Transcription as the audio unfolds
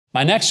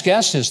My next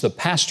guest is the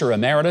pastor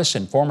emeritus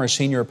and former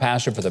senior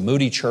pastor for the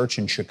Moody Church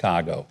in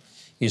Chicago.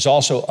 He's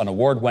also an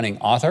award-winning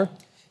author,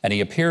 and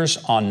he appears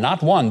on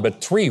not one,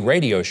 but 3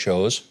 radio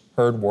shows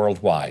heard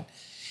worldwide.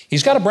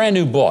 He's got a brand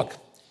new book,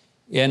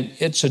 and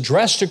it's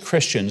addressed to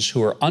Christians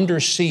who are under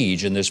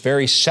siege in this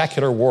very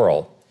secular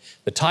world.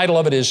 The title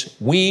of it is,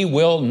 We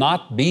Will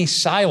Not Be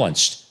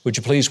Silenced. Would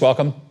you please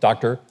welcome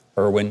Dr.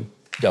 Erwin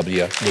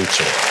W.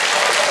 Lutzer.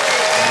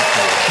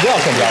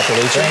 Welcome, Dr.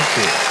 Lutzer. Thank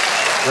you.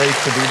 Great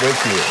to be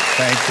with you.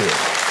 Thank you.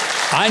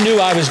 I knew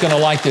I was going to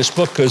like this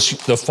book because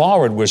the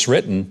foreword was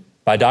written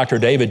by Dr.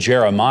 David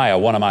Jeremiah,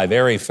 one of my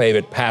very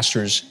favorite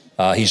pastors.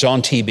 He's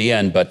on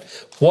TBN, but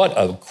what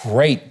a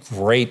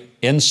great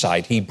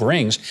insight he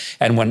brings.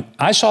 And when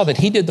I saw that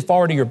he did the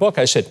foreword of your book,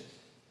 I said,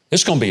 this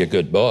is going to be a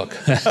good book.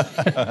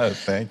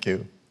 Thank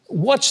you.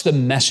 What's the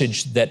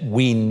message that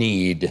we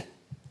need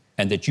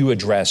and that you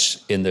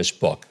address in this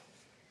book?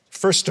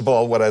 First of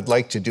all, what I'd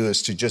like to do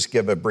is to just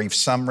give a brief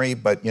summary,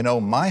 but you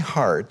know, my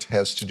heart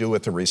has to do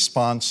with the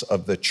response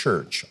of the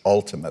church,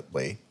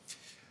 ultimately.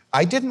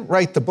 I didn't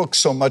write the book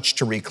so much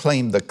to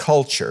reclaim the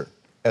culture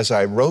as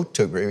I wrote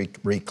to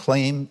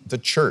reclaim the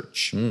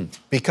church,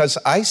 because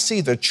I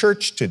see the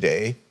church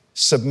today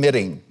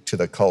submitting to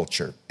the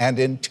culture and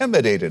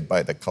intimidated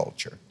by the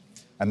culture,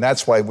 and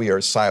that's why we are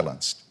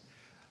silenced.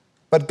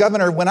 But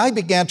Governor, when I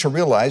began to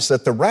realize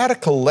that the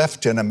radical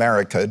left in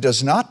America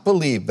does not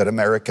believe that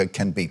America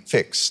can be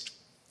fixed,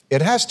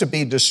 it has to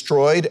be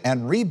destroyed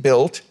and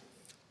rebuilt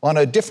on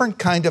a different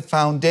kind of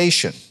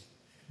foundation.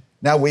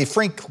 Now, we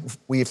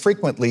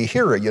frequently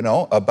hear,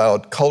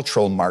 about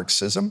cultural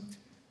Marxism.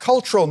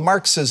 Cultural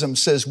Marxism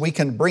says we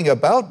can bring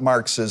about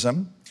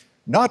Marxism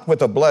not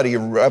with a bloody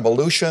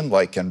revolution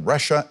like in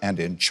Russia and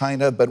in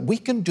China, but we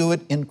can do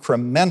it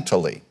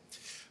incrementally.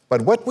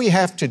 But what we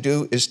have to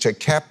do is to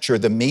capture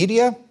the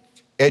media,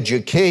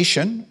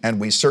 education, and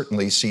we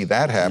certainly see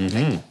that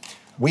happening.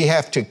 We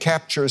have to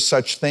capture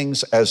such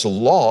things as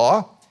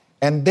law,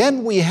 and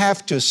then we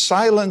have to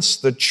silence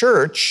the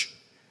church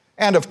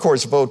and, of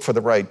course, vote for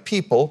the right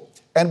people,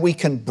 and we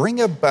can bring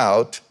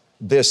about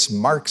this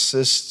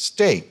Marxist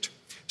state.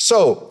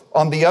 So,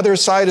 on the other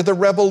side of the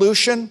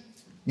revolution,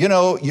 you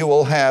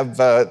will have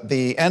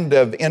the end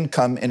of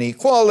income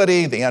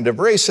inequality, the end of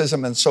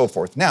racism, and so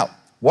forth. Now,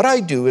 what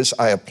I do is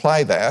I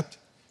apply that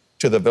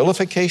to the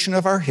vilification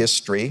of our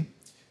history,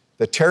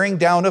 the tearing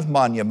down of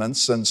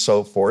monuments and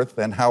so forth,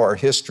 and how our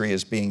history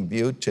is being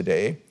viewed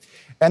today.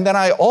 And then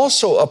I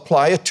also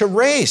apply it to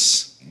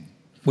race.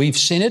 We've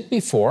seen it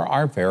before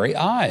our very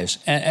eyes.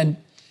 And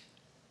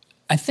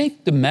I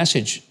think the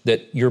message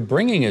that you're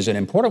bringing is an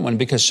important one,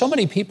 because so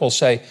many people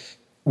say,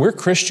 we're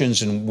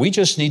Christians and we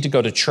just need to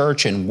go to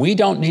church and we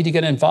don't need to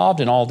get involved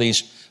in all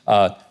these,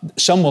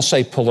 some will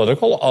say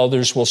political,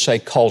 others will say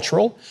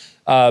cultural.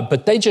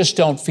 But they just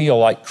don't feel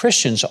like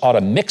Christians ought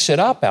to mix it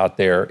up out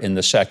there in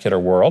the secular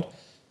world.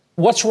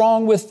 What's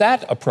wrong with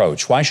that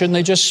approach? Why shouldn't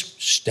they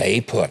just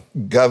stay put?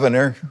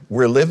 Governor,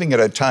 we're living at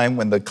a time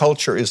when the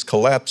culture is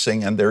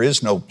collapsing and there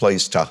is no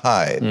place to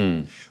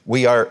hide.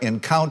 We are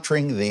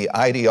encountering the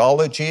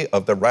ideology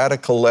of the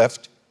radical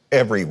left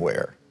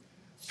everywhere.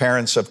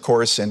 Parents, of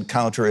course,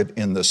 encounter it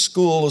in the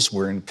schools.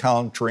 We're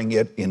encountering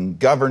it in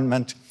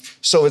government.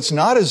 So it's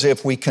not as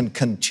if we can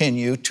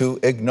continue to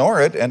ignore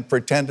it and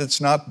pretend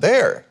it's not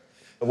there.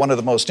 One of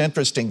the most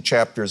interesting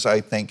chapters,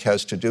 I think,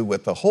 has to do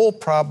with the whole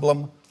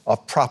problem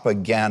of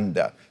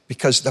propaganda,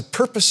 because the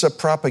purpose of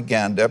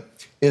propaganda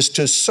is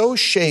to so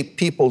shape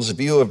people's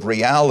view of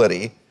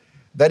reality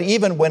that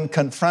even when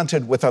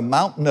confronted with a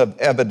mountain of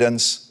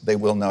evidence, they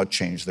will not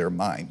change their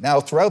mind.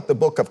 Now, throughout the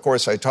book, of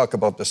course, I talk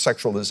about the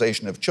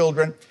sexualization of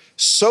children.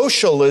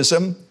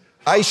 Socialism,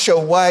 I show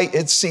why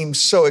it seems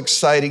so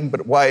exciting,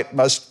 but why it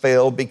must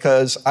fail,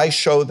 because I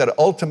show that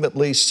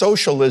ultimately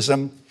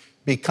socialism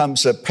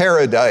becomes a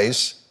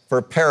paradise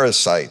for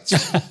parasites.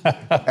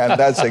 And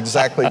that's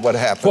exactly what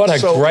happens. What a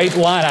great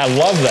line. I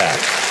love that.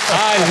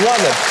 I love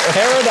it.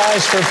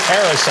 Paradise for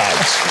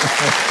parasites.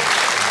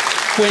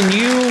 When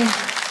you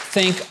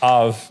think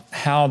of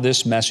how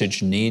this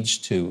message needs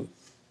to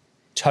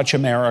touch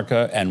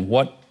America and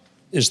what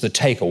is the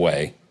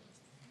takeaway,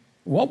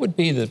 what would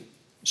be the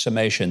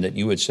summation that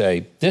you would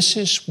say, this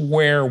is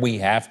where we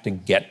have to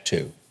get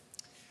to?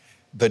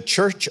 The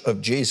Church of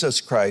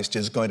Jesus Christ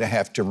is going to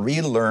have to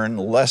relearn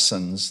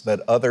lessons that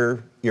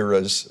other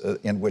eras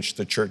in which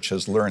the church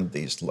has learned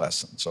these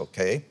lessons,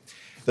 okay?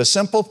 The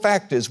simple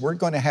fact is we're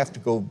going to have to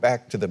go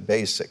back to the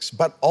basics.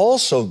 But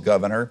also,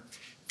 Governor,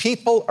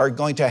 people are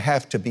going to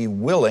have to be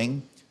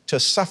willing to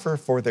suffer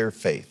for their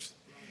faith.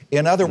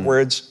 In other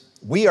words,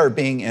 we are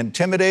being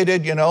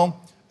intimidated,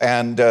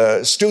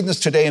 and students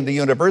today in the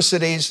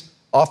universities,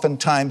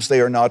 oftentimes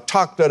they are not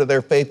talked out of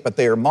their faith, but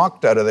they are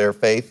mocked out of their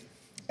faith.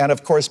 And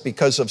of course,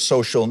 because of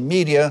social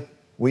media,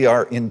 we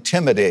are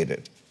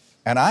intimidated.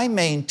 And I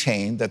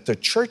maintain that the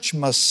church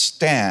must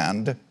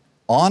stand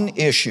on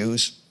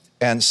issues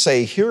and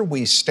say, here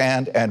we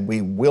stand and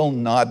we will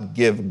not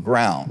give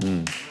ground.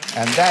 And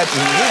that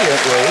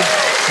immediately...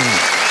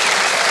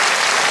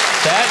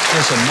 That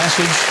is a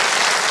message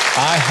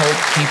I hope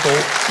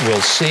people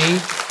will see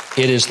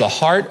it is the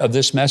heart of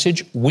this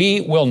message.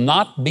 We will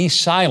not be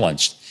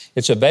silenced.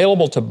 It's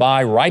available to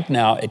buy right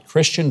now at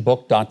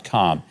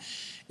christianbook.com.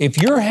 If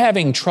you're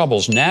having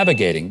troubles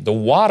navigating the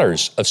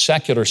waters of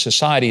secular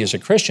society as a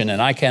Christian,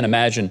 and I can't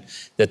imagine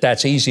that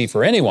that's easy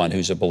for anyone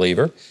who's a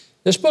believer,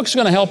 this book's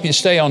going to help you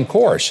stay on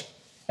course,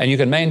 and you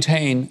can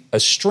maintain a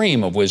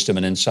stream of wisdom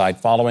and insight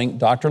following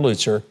Dr.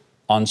 Lutzer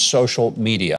on social media.